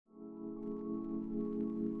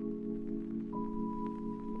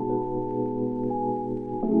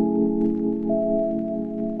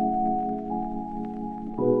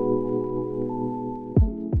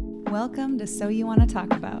Welcome to So You Want to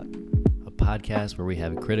Talk About, a podcast where we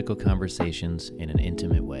have critical conversations in an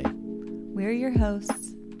intimate way. We're your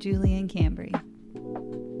hosts, Julie and Cambry.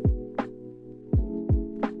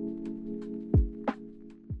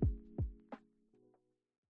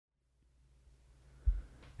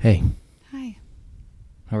 Hey, Hi,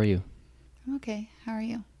 how are you? I'm okay. How are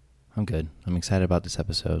you? I'm good. I'm excited about this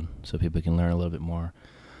episode so people can learn a little bit more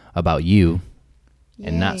about you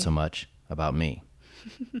and not Yay. so much about me.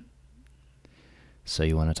 So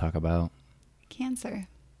you want to talk about? Cancer.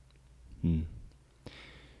 So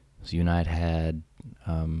you and I had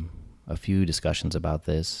a few discussions about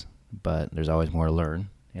this, but there's always more to learn,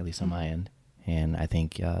 at least on my end. And I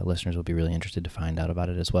think listeners will be really interested to find out about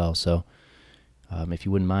it as well. So if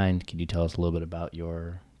you wouldn't mind, could you tell us a little bit about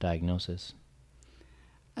your diagnosis?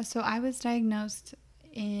 So I was diagnosed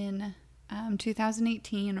in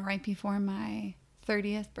 2018, right before my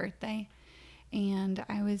 30th birthday. And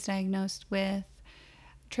I was diagnosed with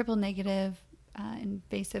triple negative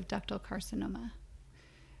invasive ductal carcinoma.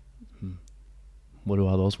 What do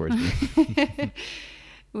all those words mean?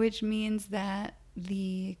 Which means that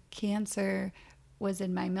the cancer was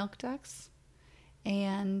in my milk ducts.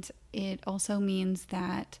 And it also means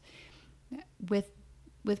that with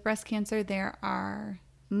breast cancer, there are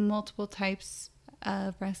multiple types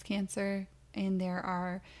of breast cancer, and there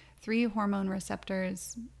are 3 hormone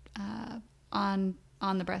receptors on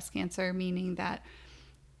the breast cancer, meaning that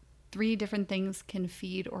 3 different things can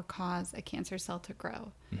feed or cause a cancer cell to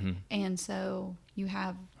grow. Mm-hmm. And so you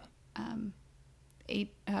have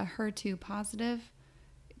HER2 positive,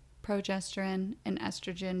 progesterone, and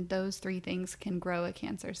estrogen. Those 3 things can grow a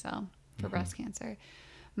cancer cell for breast cancer.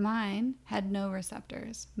 Mine had no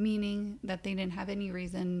receptors, meaning that they didn't have any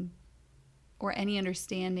reason or any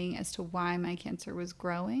understanding as to why my cancer was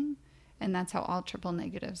growing. And that's how all triple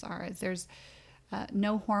negatives are. Is there's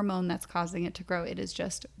no hormone that's causing it to grow. It is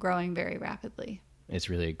just growing very rapidly. It's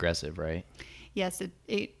really aggressive, right? Yes,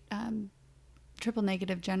 triple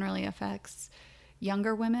negative generally affects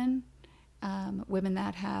younger women, women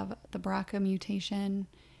that have the BRCA mutation,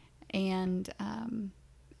 and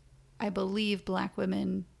I believe Black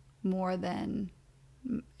women more than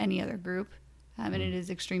any other group. And it is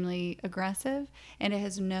extremely aggressive, and it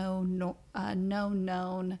has no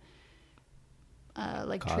known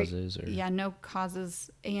causes no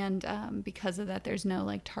causes, and because of that, there's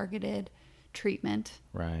no targeted treatment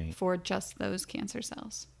right for just those cancer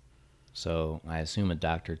cells. So I assume a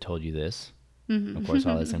doctor told you this. Of course,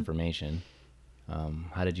 all this information.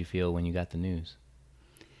 How did you feel when you got the news?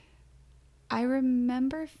 I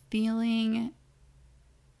remember feeling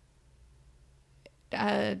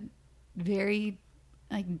very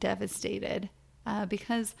devastated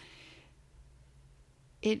because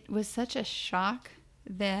it was such a shock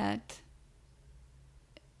that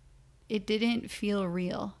it didn't feel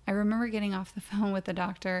real. I remember getting off the phone with the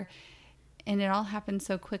doctor, and it all happened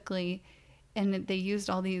so quickly, and they used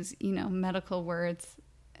all these medical words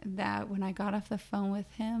that when I got off the phone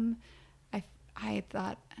with him, I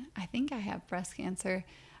thought, I think I have breast cancer.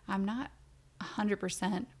 I'm not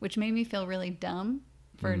 100%, which made me feel really dumb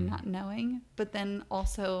for not knowing, but then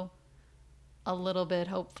also a little bit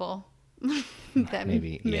hopeful that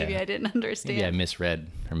maybe I didn't understand. Maybe I misread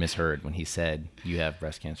or misheard when he said you have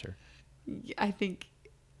breast cancer. I think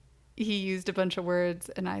he used a bunch of words,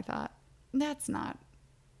 and I thought, that's not,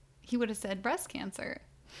 he would have said breast cancer.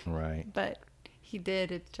 Right. But he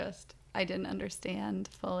did. It just, I didn't understand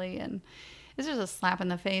fully, and it's just a slap in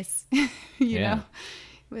the face, you know,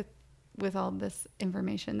 with all this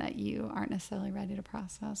information that you aren't necessarily ready to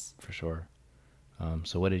process. For sure.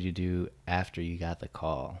 So what did you do after you got the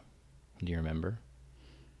call? Do you remember?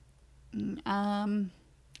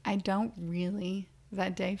 I don't really.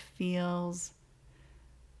 That day feels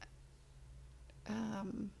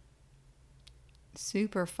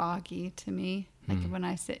super foggy to me. Like when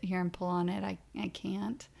I sit here and pull on it, I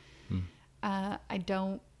can't. I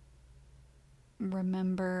don't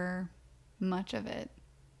remember much of it.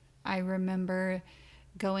 I remember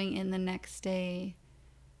going in the next day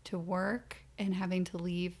to work and having to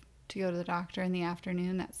leave to go to the doctor in the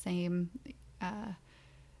afternoon. That same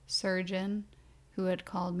surgeon who had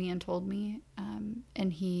called me and told me,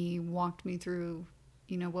 and he walked me through,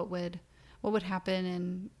 what would happen,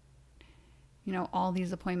 and all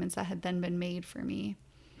these appointments that had then been made for me.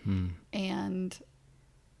 And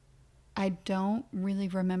I don't really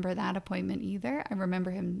remember that appointment either. I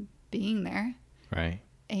remember him being there. Right.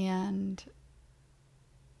 And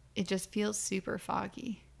it just feels super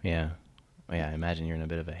foggy. Yeah. Well, yeah, I imagine you're in a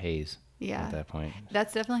bit of a haze at that point.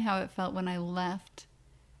 That's definitely how it felt when I left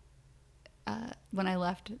when I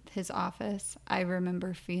left his office, I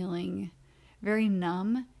remember feeling very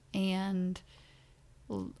numb and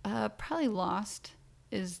probably lost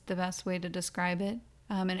is the best way to describe it.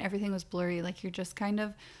 And everything was blurry. Like you're just kind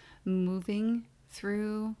of moving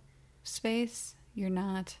through space. You're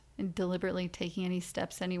not deliberately taking any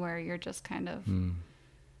steps anywhere. You're just kind of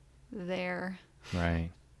there. Right.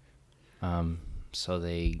 So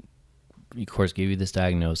they, of course, give you this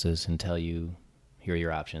diagnosis and tell you, here are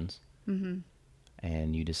your options. Mm-hmm.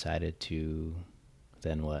 And you decided to,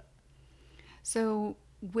 then what? So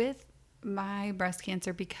with my breast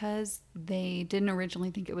cancer, because they didn't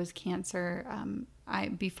originally think it was cancer,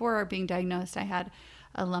 before being diagnosed, I had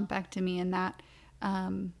a lumpectomy, and that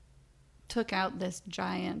took out this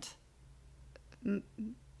giant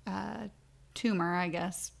tumor, I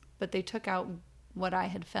guess, but they took out what I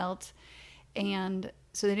had felt, and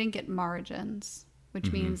so they didn't get margins,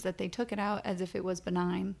 which means that they took it out as if it was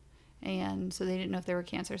benign, and so they didn't know if there were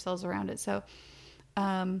cancer cells around it. So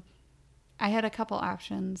I had a couple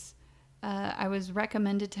options. I was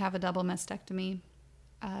recommended to have a double mastectomy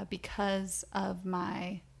because of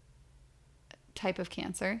my type of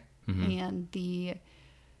cancer and the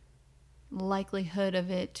likelihood of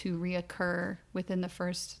it to reoccur within the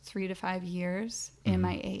first 3 to 5 years and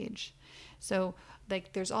my age. So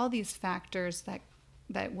like there's all these factors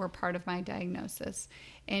that were part of my diagnosis.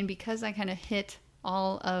 And because I kind of hit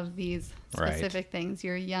all of these specific things,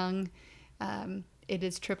 you're young, it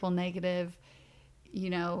is triple negative, you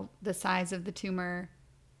know, the size of the tumor,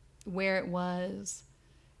 where it was,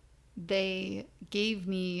 they gave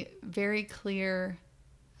me very clear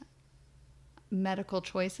medical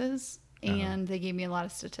choices, and they gave me a lot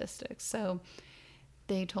of statistics. So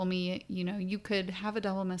they told me, you know, you could have a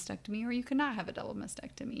double mastectomy or you could not have a double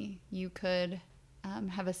mastectomy. You could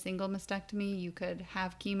have a single mastectomy. You could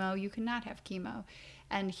have chemo. You could not have chemo.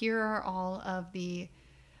 And here are all of the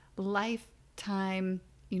lifetime,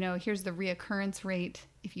 you know, here's the reoccurrence rate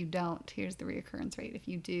if you don't. Here's the reoccurrence rate if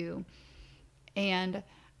you do. And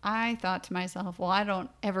I thought to myself, well, I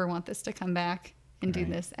don't ever want this to come back and do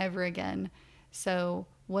this ever again. So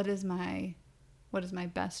what is my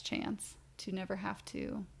best chance to never have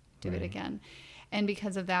to do it again? And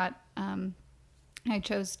because of that, I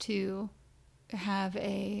chose to have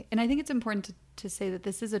and I think it's important to say that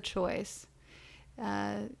this is a choice.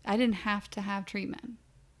 I didn't have to have treatment.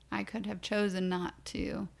 I could have chosen not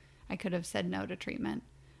to. I could have said no to treatment.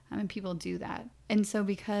 And people do that. And so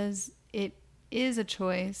because it is a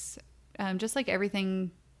choice, just like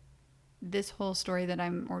everything, this whole story that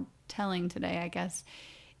I'm telling today, I guess,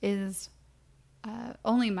 is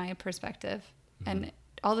only my perspective. And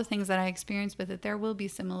all the things that I experienced with it, there will be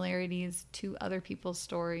similarities to other people's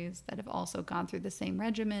stories that have also gone through the same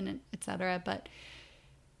regimen, et cetera. But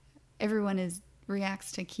everyone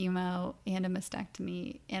reacts to chemo and a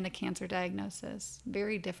mastectomy and a cancer diagnosis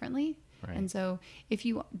very differently. Right. And so if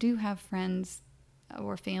you do have friends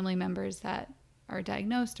or family members that are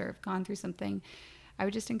diagnosed or have gone through something, I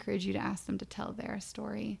would just encourage you to ask them to tell their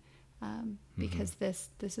story, because this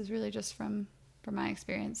is really just from my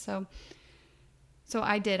experience. So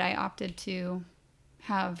I opted to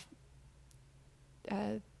have,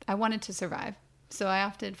 I wanted to survive. So I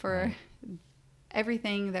opted for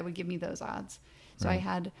everything that would give me those odds. So I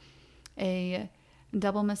had a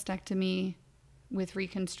double mastectomy with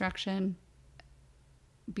reconstruction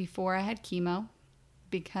before I had chemo,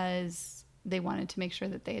 because they wanted to make sure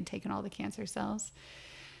that they had taken all the cancer cells.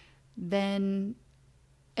 And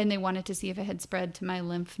they wanted to see if it had spread to my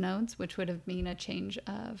lymph nodes, which would have been a change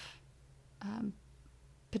of,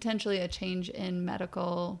 potentially a change in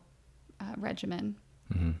medical regimen.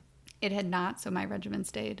 It had not, so my regimen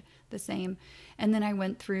stayed the same. And then I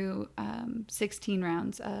went through 16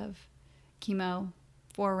 rounds of chemo,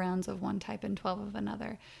 4 rounds of one type and 12 of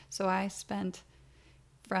another. So I spent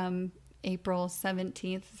from April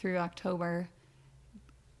 17th through October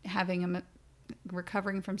having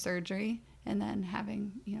recovering from surgery, and then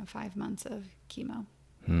having 5 months of chemo.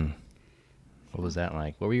 What was that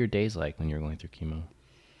like? What were your days like when you were going through chemo?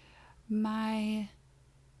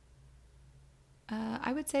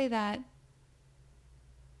 I would say that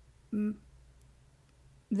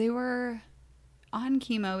they were on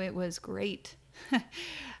chemo. It was great.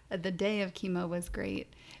 The day of chemo was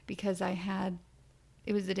great because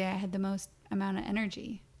it was the day I had the most amount of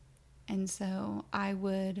energy. And so we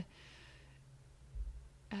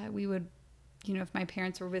would, if my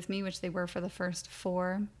parents were with me, which they were for the first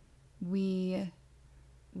 4, we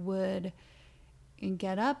would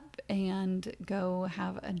get up and go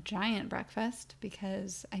have a giant breakfast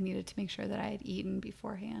because I needed to make sure that I had eaten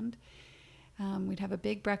beforehand. We'd have a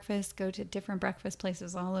big breakfast, go to different breakfast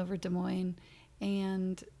places all over Des Moines,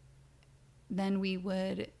 and then we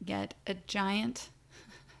would get a giant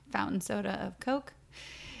fountain soda of Coke,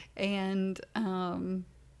 and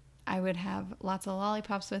I would have lots of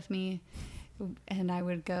lollipops with me, and I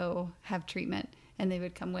would go have treatment, and they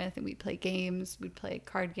would come with, and we'd play games. We'd play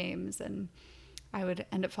card games, and I would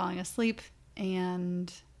end up falling asleep,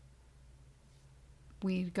 and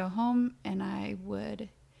we'd go home, and I would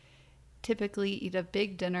typically eat a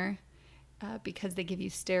big dinner because they give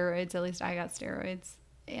you steroids. At least I got steroids,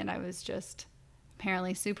 and I was just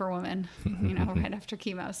apparently superwoman, right after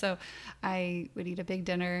chemo. So I would eat a big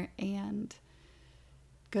dinner and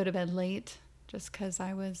go to bed late just because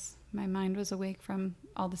my mind was awake from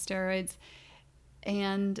all the steroids.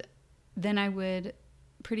 And then I would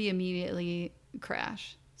pretty immediately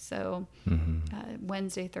crash. So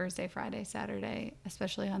Wednesday, Thursday, Friday, Saturday,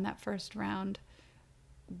 especially on that first round,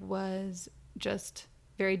 was just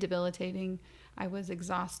very debilitating. I was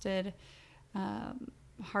exhausted,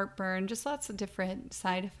 heartburn, just lots of different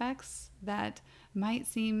side effects that might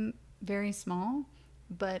seem very small,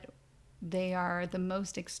 but they are the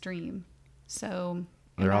most extreme. So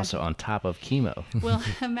they're also on top of chemo. Well,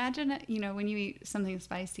 imagine, when you eat something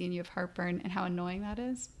spicy and you have heartburn and how annoying that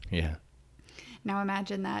is. Yeah. Now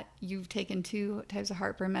imagine that you've taken 2 types of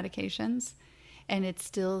heartburn medications and it's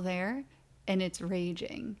still there and it's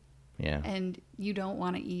raging. Yeah. And you don't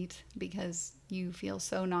want to eat because you feel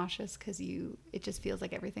so nauseous because it just feels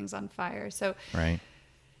like everything's on fire. So right.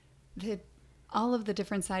 All of the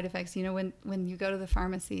different side effects, when you go to the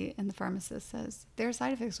pharmacy and the pharmacist says, there are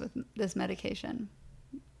side effects with this medication.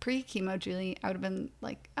 Pre-chemo, Julie, I would have been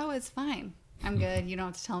like, oh, it's fine. I'm good. You don't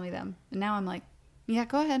have to tell me them. And now I'm like, yeah,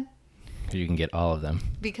 go ahead. You can get all of them.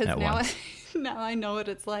 Because now I know what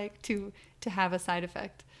it's like to have a side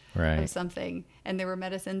effect of something. And there were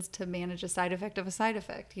medicines to manage a side effect of a side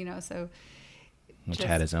effect, so. Which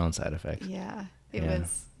had its own side effects. Yeah. It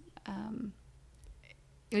was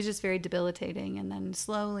just very debilitating. And then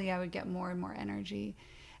slowly I would get more and more energy.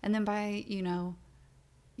 And then by, 3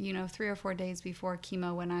 or 4 days before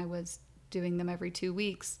chemo, when I was doing them every 2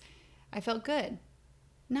 weeks, I felt good.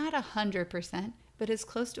 Not 100%, but as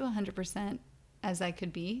close to 100% as I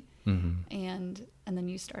could be. Mm-hmm. And then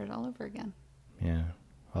you started all over again. Yeah.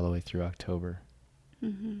 All the way through October.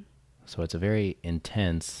 Mm-hmm. So it's a very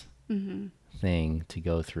intense thing to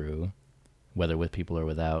go through, whether with people or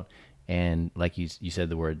without. And like you said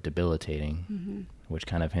the word debilitating, which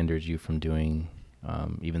kind of hinders you from doing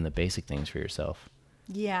even the basic things for yourself.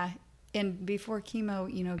 Yeah. And before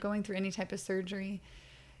chemo, going through any type of surgery,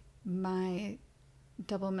 my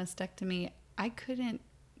double mastectomy, I couldn't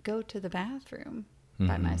go to the bathroom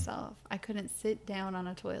by myself. I couldn't sit down on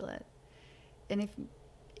a toilet. And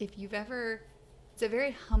if you've ever, it's a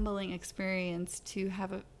very humbling experience to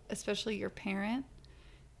have especially your parent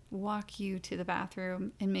walk you to the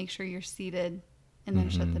bathroom and make sure you're seated and then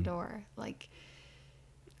shut the door,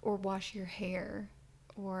 or wash your hair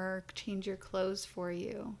or change your clothes for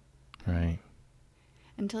you. Right.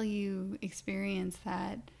 Until you experience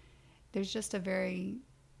that, there's just a very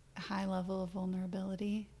high level of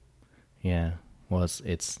vulnerability. Yeah. Well,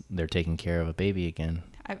 they're taking care of a baby again.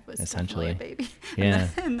 I was essentially a baby. Yeah.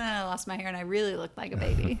 and then I lost my hair and I really looked like a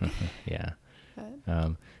baby. Yeah.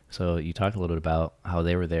 But, so you talked a little bit about how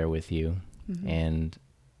they were there with you and,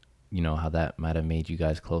 how that might have made you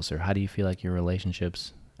guys closer. How do you feel like your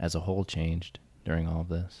relationships as a whole changed during all of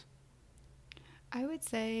this? I would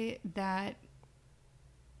say that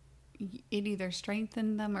it either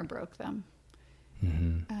strengthened them or broke them.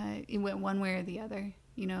 It went one way or the other.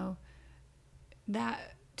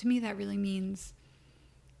 That to me, that really means,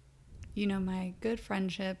 my good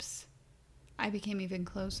friendships, I became even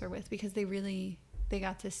closer with because they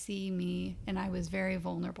got to see me and I was very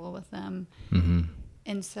vulnerable with them.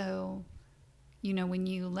 And so, when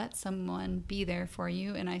you let someone be there for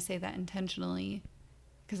you, and I say that intentionally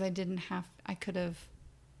because it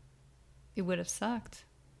would have sucked,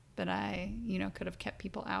 but I, could have kept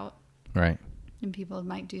people out. Right. And people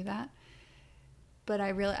might do that. But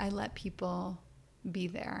I let people be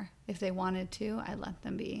there. If they wanted to, I let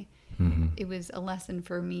them be. It was a lesson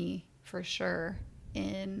for me, for sure,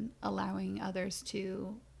 in allowing others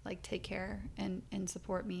to take care and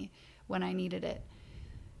support me when I needed it.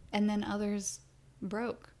 And then others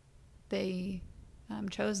broke. They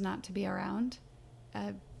chose not to be around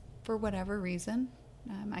for whatever reason.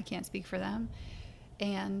 I can't speak for them.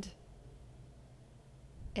 And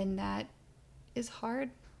that is hard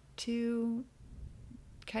to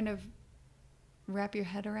kind of wrap your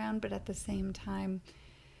head around, but at the same time,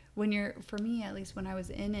 for me at least, when I was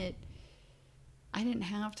in it, I didn't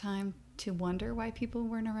have time to wonder why people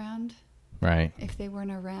weren't around. Right. If they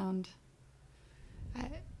weren't around,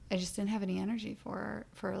 I just didn't have any energy for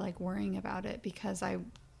like worrying about it, because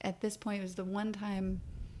at this point, it was the one time,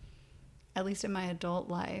 at least in my adult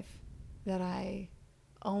life, that I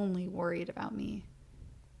only worried about me.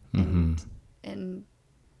 Mm-hmm. And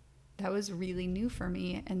that was really new for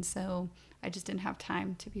me. And so I just didn't have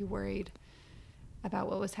time to be worried about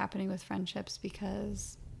what was happening with friendships,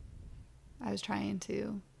 because I was trying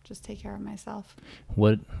to just take care of myself.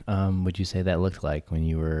 What would you say that looked like when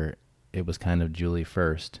it was kind of Julie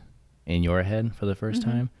first in your head for the first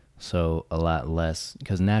time? So a lot less,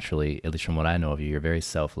 because naturally, at least from what I know of you, you're very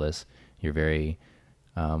selfless. You're very,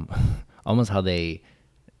 almost how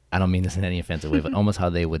I don't mean this in any offensive way, but almost how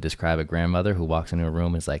they would describe a grandmother who walks into a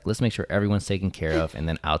room and is like, let's make sure everyone's taken care of, and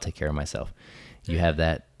then I'll take care of myself. You have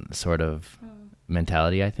that sort of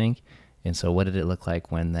mentality, I think. And so what did it look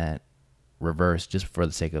like when that reversed, just for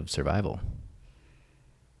the sake of survival?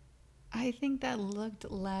 I think that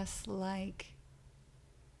looked less like,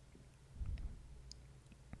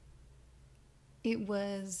 it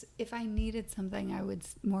was, if I needed something, I would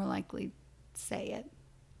more likely say it.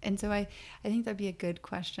 And so I think that'd be a good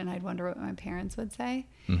question. I'd wonder what my parents would say.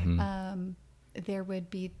 Mm-hmm. There would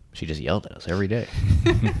be... She just yelled at us every day.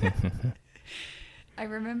 I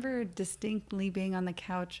remember distinctly being on the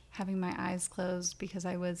couch, having my eyes closed because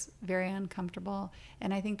I was very uncomfortable.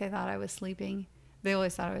 And I think they thought I was sleeping. They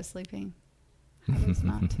always thought I was sleeping. I was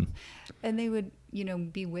not. And they would,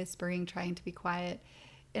 be whispering, trying to be quiet.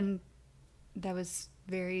 And that was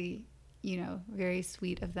very, very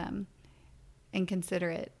sweet of them and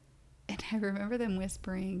considerate. And I remember them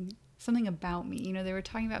whispering something about me. They were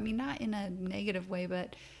talking about me, not in a negative way,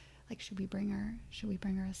 but like, should we bring her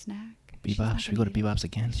a snack? Bebop, should we go to Bebop's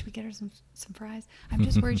again? Should we get her some fries? I'm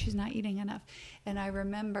just worried she's not eating enough. And I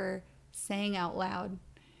remember saying out loud,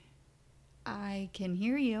 I can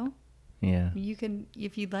hear you. Yeah. You can,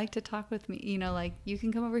 if you'd like to talk with me, you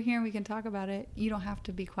can come over here and we can talk about it. You don't have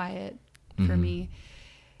to be quiet for me.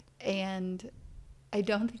 And I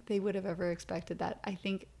don't think they would have ever expected that. I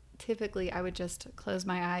think typically I would just close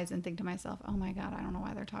my eyes and think to myself, oh my God, I don't know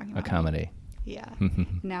why they're talking about Accommodate. me. Yeah.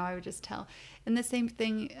 Now I would just tell. And the same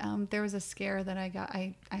thing, there was a scare that I got.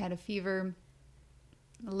 I had a fever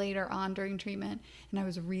later on during treatment, and I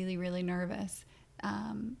was really, really nervous.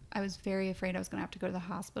 I was very afraid I was going to have to go to the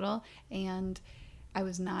hospital, and I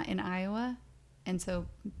was not in Iowa. And so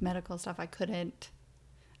medical stuff, I couldn't.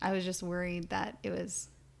 I was just worried that it was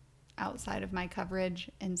outside of my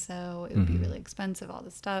coverage, and so it would be really expensive, all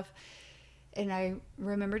this stuff. And I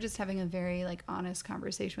remember just having a very honest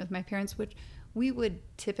conversation with my parents, which we would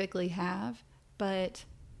typically have, but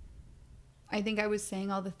I think I was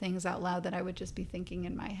saying all the things out loud that I would just be thinking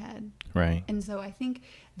in my head. Right. And so I think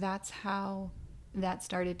that's how that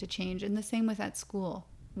started to change. And the same with at school.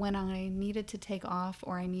 When I needed to take off,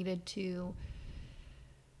 or I needed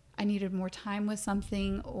more time with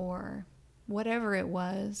something, or whatever it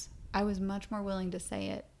was, I was much more willing to say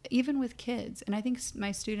it, even with kids. And I think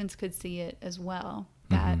my students could see it as well,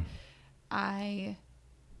 that I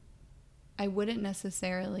wouldn't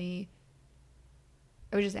necessarily,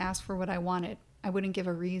 I would just ask for what I wanted. I wouldn't give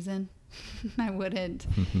a reason. I wouldn't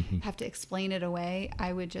have to explain it away.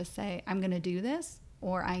 I would just say, I'm going to do this,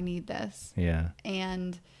 or I need this. Yeah.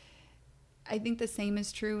 And I think the same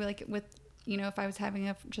is true with, if I was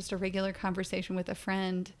having just a regular conversation with a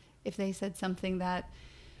friend, if they said something that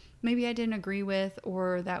maybe I didn't agree with,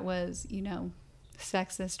 or that was,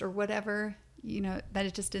 sexist or whatever, that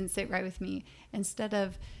it just didn't sit right with me. Instead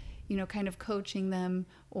of, kind of coaching them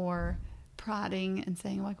or prodding and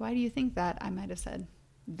saying, why do you think that? I might have said,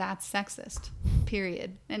 that's sexist,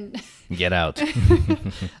 period. And get out.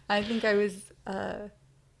 I think I was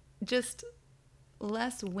just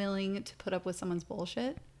less willing to put up with someone's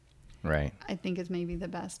bullshit. Right. I think is maybe the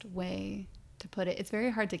best way to put it. It's very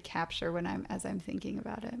hard to capture as I'm thinking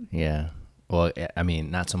about it. Yeah. Well, I mean,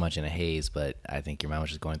 not so much in a haze, but I think your mom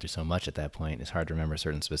was just going through so much at that point. It's hard to remember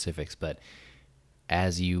certain specifics. But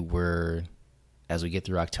as we get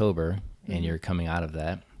through October and you're coming out of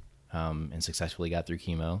that, and successfully got through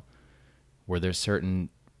chemo, were there certain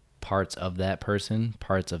parts of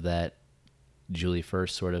that Julie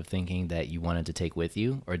first sort of thinking that you wanted to take with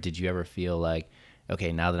you? Or did you ever feel like,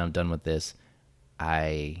 okay, now that I'm done with this,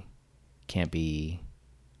 I can't be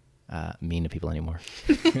mean to people anymore?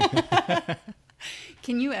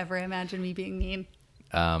 Can you ever imagine me being mean?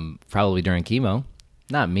 Probably during chemo.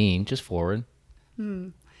 Not mean, just forward.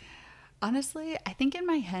 Honestly, I think in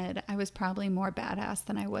my head, I was probably more badass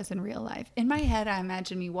than I was in real life. In my head, I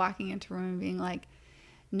imagine me walking into a room and being like,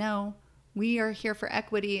 no, we are here for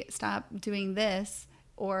equity. Stop doing this.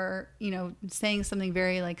 or, saying something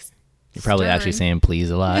very like You're probably actually stern. saying please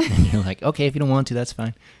a lot. And you're like, okay, if you don't want to, that's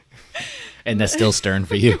fine. And that's still stern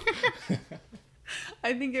for you.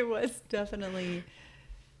 I think it was definitely,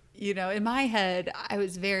 in my head, I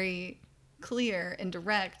was very clear and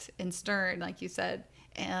direct and stern, like you said,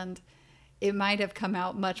 and it might have come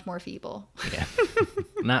out much more feeble. Yeah.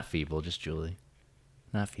 Not feeble, just Julie.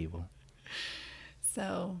 Not feeble.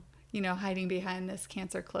 So, hiding behind this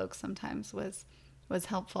Cancer cloak sometimes was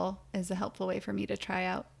helpful, is a helpful way for me to try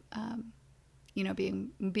out,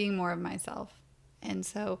 being more of myself. And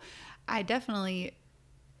so I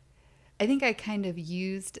think I kind of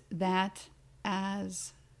used that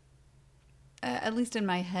as, at least in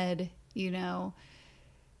my head,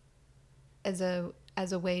 as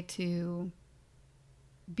a way to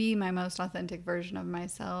be my most authentic version of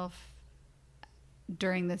myself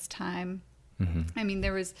during this time. Mm-hmm. I mean,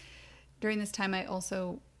 during this time, I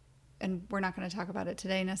also, and we're not going to talk about it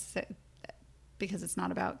today necessarily because it's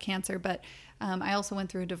not about cancer, but I also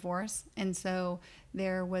went through a divorce. And so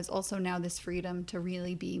there was also now this freedom to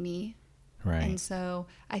really be me. Right. And so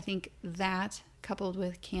I think that, coupled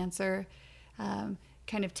with cancer,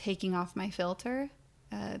 kind of taking off my filter,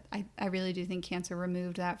 I really do think cancer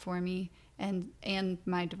removed that for me, and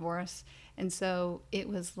my divorce. And so it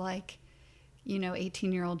was like,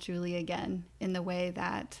 18-year-old Julie again, in the way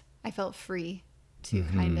that I felt free to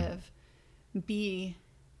kind of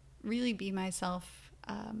really be myself,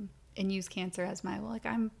 and use cancer as my,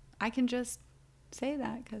 I can just say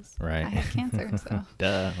that because right. I have cancer. So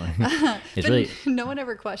duh. It's but really, no one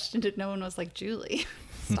ever questioned it. No one was like, Julie,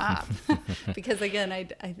 stop. Because again, I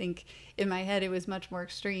think in my head it was much more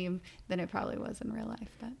extreme than it probably was in real life.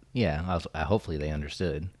 But yeah, hopefully they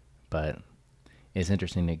understood. But it's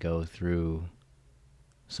interesting to go through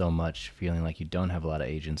so much feeling like you don't have a lot of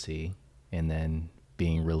agency, and then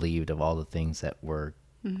being relieved of all the things that were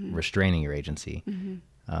restraining your agency.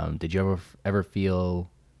 Did you ever feel,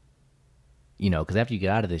 because after you get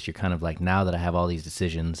out of this, you're kind of like, now that I have all these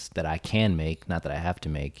decisions that I can make, not that I have to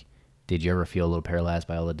make, did you ever feel a little paralyzed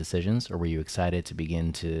by all the decisions, or were you excited to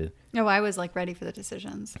begin to? No, I was like ready for the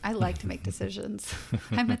decisions. I like to make decisions.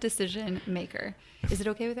 I'm a decision maker. Is it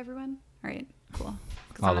okay with everyone? All right, cool.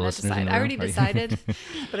 Because I'm going to decide. I already decided,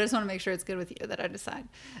 but I just want to make sure it's good with you that I decide.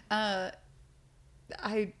 I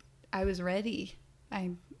was ready.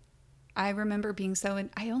 I remember being so,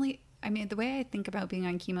 the way I think about being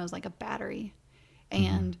on chemo is like a battery.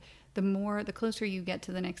 And the closer you get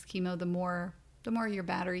to the next chemo, the more your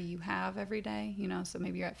battery you have every day, so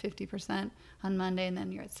maybe you're at 50% on Monday, and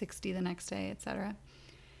then you're at 60 the next day, etc.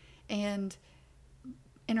 And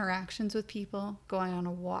interactions with people, going on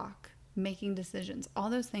a walk, making decisions, all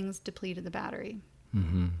those things depleted the battery.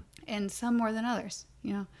 And some more than others.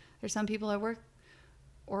 There's some people at work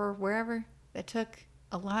or wherever that took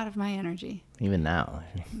a lot of my energy. Even now.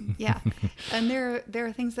 Yeah. And there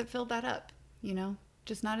are things that filled that up,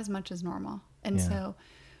 just not as much as normal. And so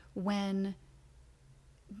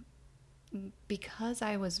because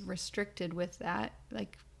I was restricted with that,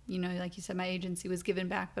 like you said, my agency was given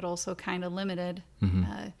back, but also kind of limited.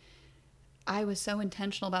 I was so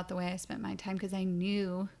intentional about the way I spent my time because I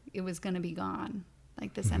knew it was going to be gone.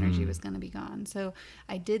 Like this energy was going to be gone. So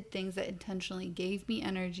I did things that intentionally gave me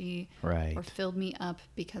energy, right, or filled me up,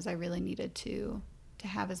 because I really needed to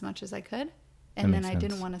have as much as I could. And then I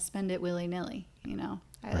didn't want to spend it willy-nilly.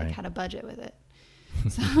 I had a budget with it.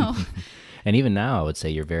 So, and even now I would say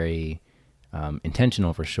you're very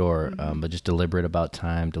intentional for sure, but just deliberate about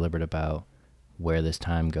time, deliberate about where this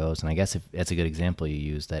time goes. And I guess if that's a good example you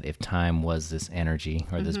use, that if time was this energy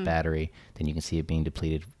or this battery, then you can see it being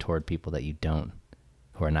depleted toward people that you don't,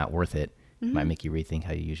 who are not worth it. It might make you rethink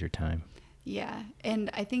how you use your time. Yeah. And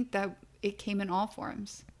I think that it came in all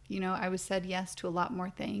forms. I was said yes to a lot more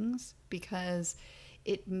things because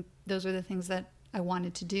those were the things that I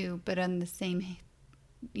wanted to do. But on the same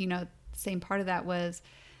part of that was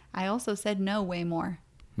I also said no way more.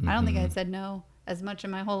 I don't think I had said no as much in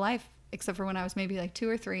my whole life, except for when I was maybe like 2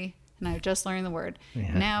 or 3 and I just learned the word.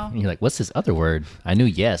 Yeah. Now and you're like, what's this other word? I knew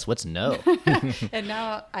yes. What's no? And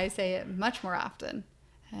now I say it much more often.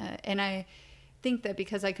 And I think that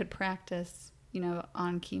because I could practice,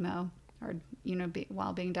 on chemo or,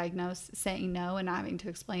 while being diagnosed, saying no and not having to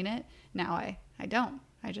explain it, now I don't.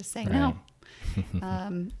 I just say no.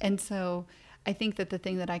 And so I think that the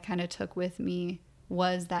thing that I kind of took with me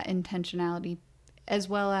was that intentionality, as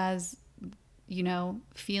well as,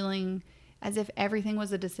 feeling as if everything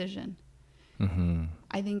was a decision.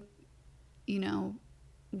 I think,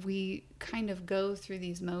 we kind of go through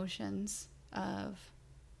these motions of,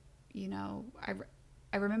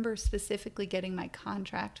 I remember specifically getting my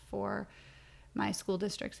contract for my school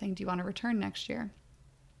district saying, do you want to return next year?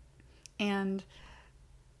 And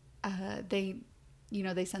they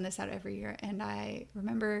send this out every year. And I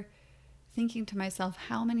remember thinking to myself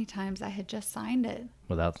how many times I had just signed it.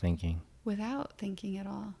 Without thinking at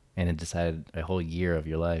all. And it decided a whole year of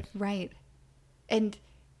your life. Right. And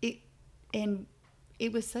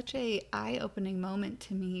it was such a eye-opening moment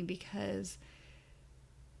to me, because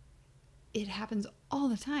it happens all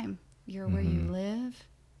the time. You're where you live,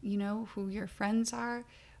 who your friends are,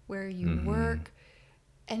 where you work,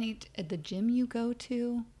 the gym you go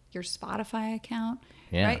to, your Spotify account,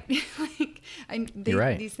 right? You're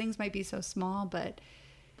right. These things might be so small, but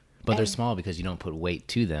they're small because you don't put weight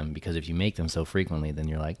to them, because if you make them so frequently, then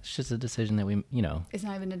you're like, it's just a decision that it's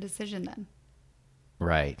not even a decision then.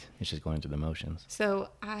 Right. It's just going through the motions. So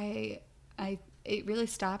it really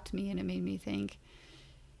stopped me, and it made me think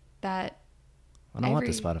that I don't want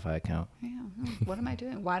the Spotify account. Yeah. What am I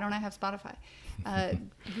doing? Why don't I have Spotify?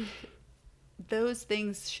 Those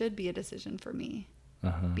things should be a decision for me,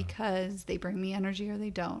 because they bring me energy or they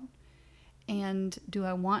don't. And do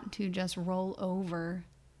I want to just roll over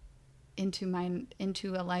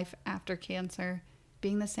into a life after cancer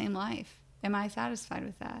being the same life? Am I satisfied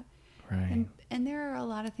with that? Right. And there are a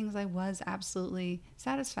lot of things I was absolutely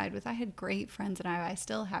satisfied with. I had great friends in Iowa. I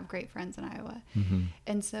still have great friends in Iowa.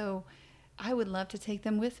 And so I would love to take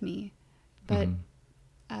them with me. But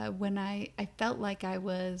when I felt like I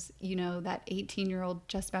was, that 18-year-old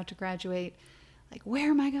just about to graduate, like, where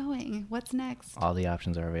am I going? What's next? All the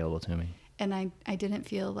options are available to me. And I didn't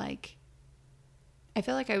feel like, I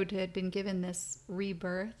felt like I had been given this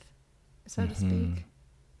rebirth, so to speak.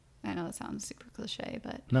 I know it sounds super cliche,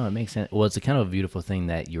 but... No, it makes sense. Well, it's a kind of a beautiful thing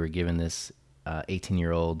that you were given this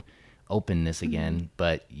 18-year-old openness again,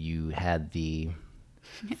 but you had the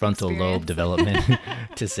frontal lobe development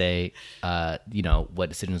to say, what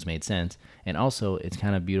decisions made sense. And also, it's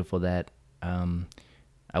kind of beautiful that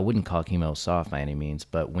I wouldn't call chemo soft by any means,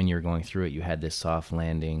 but when you're going through it, you had this soft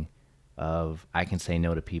landing of, I can say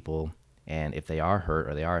no to people, and if they are hurt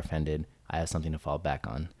or they are offended, I have something to fall back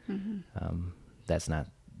on.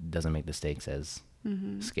 Doesn't make the stakes as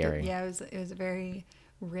scary. Yeah, it was a very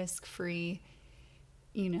risk-free,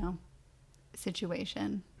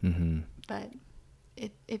 situation. But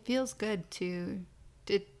it feels good to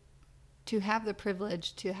have the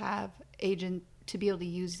privilege to have to be able to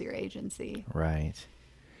use your agency. Right.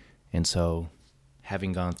 And so,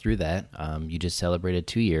 having gone through that, you just celebrated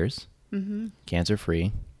 2 years,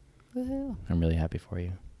 cancer-free. Woohoo! I'm really happy for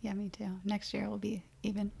you. Yeah, me too. Next year will be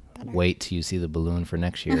even better. Wait till you see the balloon for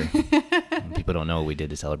next year. People don't know what we did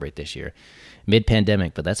to celebrate this year.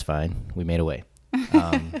 Mid-pandemic, but that's fine. We made a way.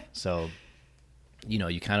 So,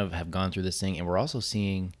 you kind of have gone through this thing, and we're also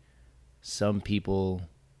seeing some people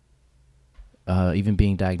even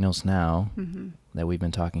being diagnosed now that we've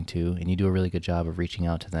been talking to, and you do a really good job of reaching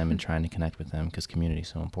out to them and trying to connect with them, because community is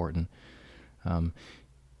so important.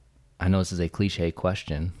 I know this is a cliche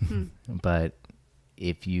question, but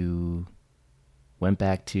if you went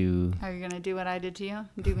back to... Are you going to do what I did to you?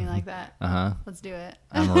 Do me like that? Let's do it.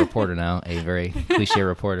 I'm a reporter now, a very cliche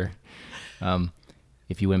reporter.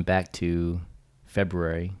 If you went back to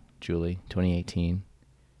February, Julie, 2018,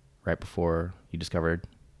 right before you discovered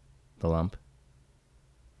the lump,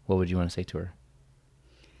 what would you want to say to her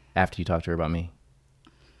after you talked to her about me?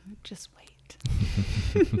 Just wait.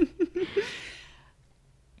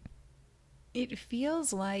 It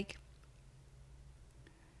feels like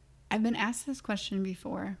I've been asked this question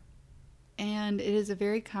before, and it is a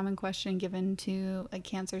very common question given to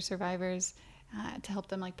cancer survivors to help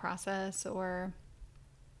them process, or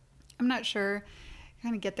I'm not sure,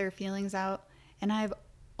 kind of get their feelings out. And I've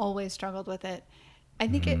always struggled with it. I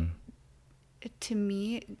think it to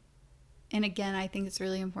me, and again, I think it's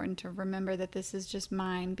really important to remember that this is just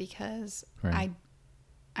mine, because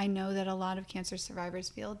I know that a lot of cancer survivors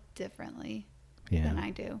feel differently than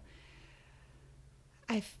I do.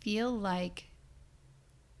 I feel like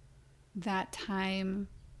that time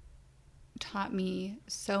taught me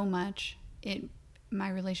so much. My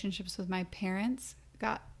relationships with my parents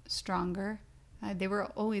got stronger. They were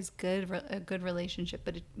always a good relationship,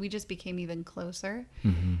 but we just became even closer.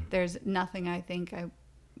 There's nothing I think I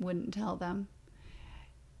wouldn't tell them.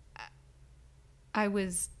 I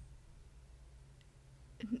was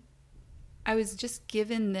just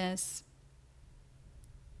given this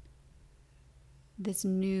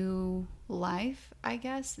new life, I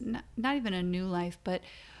guess. Not even a new life, but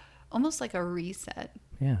almost like a reset.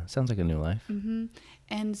 Yeah, sounds like a new life.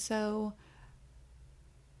 And so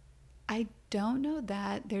I don't know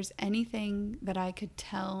that there's anything that I could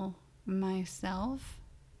tell myself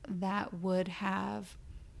that would have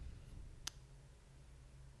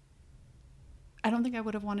I don't think I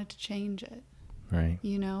would have wanted to change it. Right.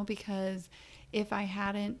 You know, because if I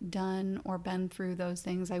hadn't done or been through those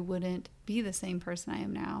things, I wouldn't be the same person I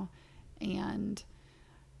am now. And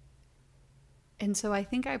so I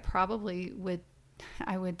think I probably would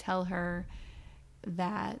tell her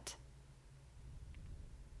that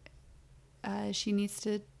she needs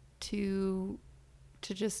to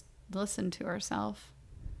just listen to herself,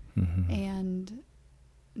 Mm-hmm.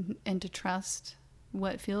 and to trust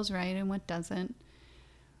what feels right and what doesn't.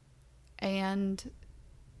 And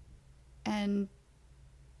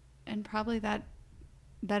probably that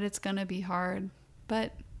it's going to be hard,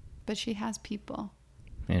 but she has people.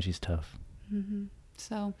 And she's tough. Mm-hmm.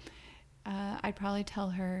 So I'd probably tell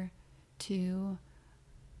her to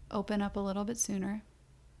open up a little bit sooner,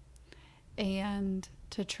 and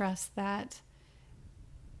to trust that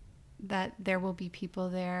there will be people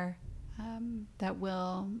there that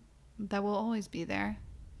will always be there,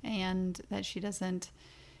 and that she doesn't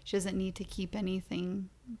need to keep anything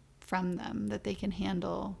from them, that they can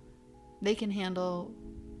handle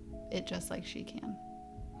it just like she can.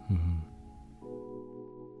 Mm-hmm.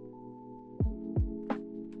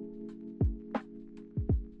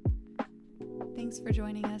 Thanks for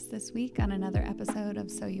joining us this week on another episode of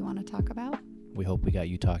So You Want to Talk About. We hope we got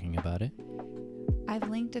you talking about it. I've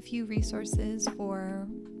linked a few resources for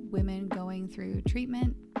women going through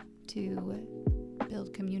treatment to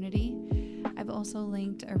build community. I've also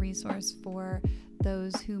linked a resource for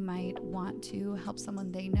those who might want to help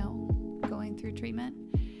someone they know going through treatment.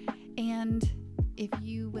 And if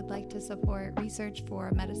you would like to support research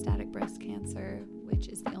for metastatic breast cancer, which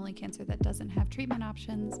is the only cancer that doesn't have treatment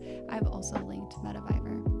options, I've also linked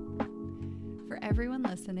MediViver. For everyone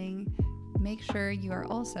listening, make sure you are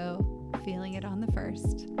also feeling it on the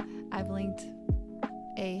first. I've linked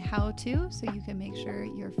a how-to so you can make sure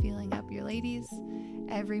you're feeling up your ladies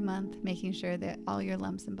every month, making sure that all your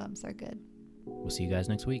lumps and bumps are good. We'll see you guys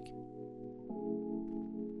next week.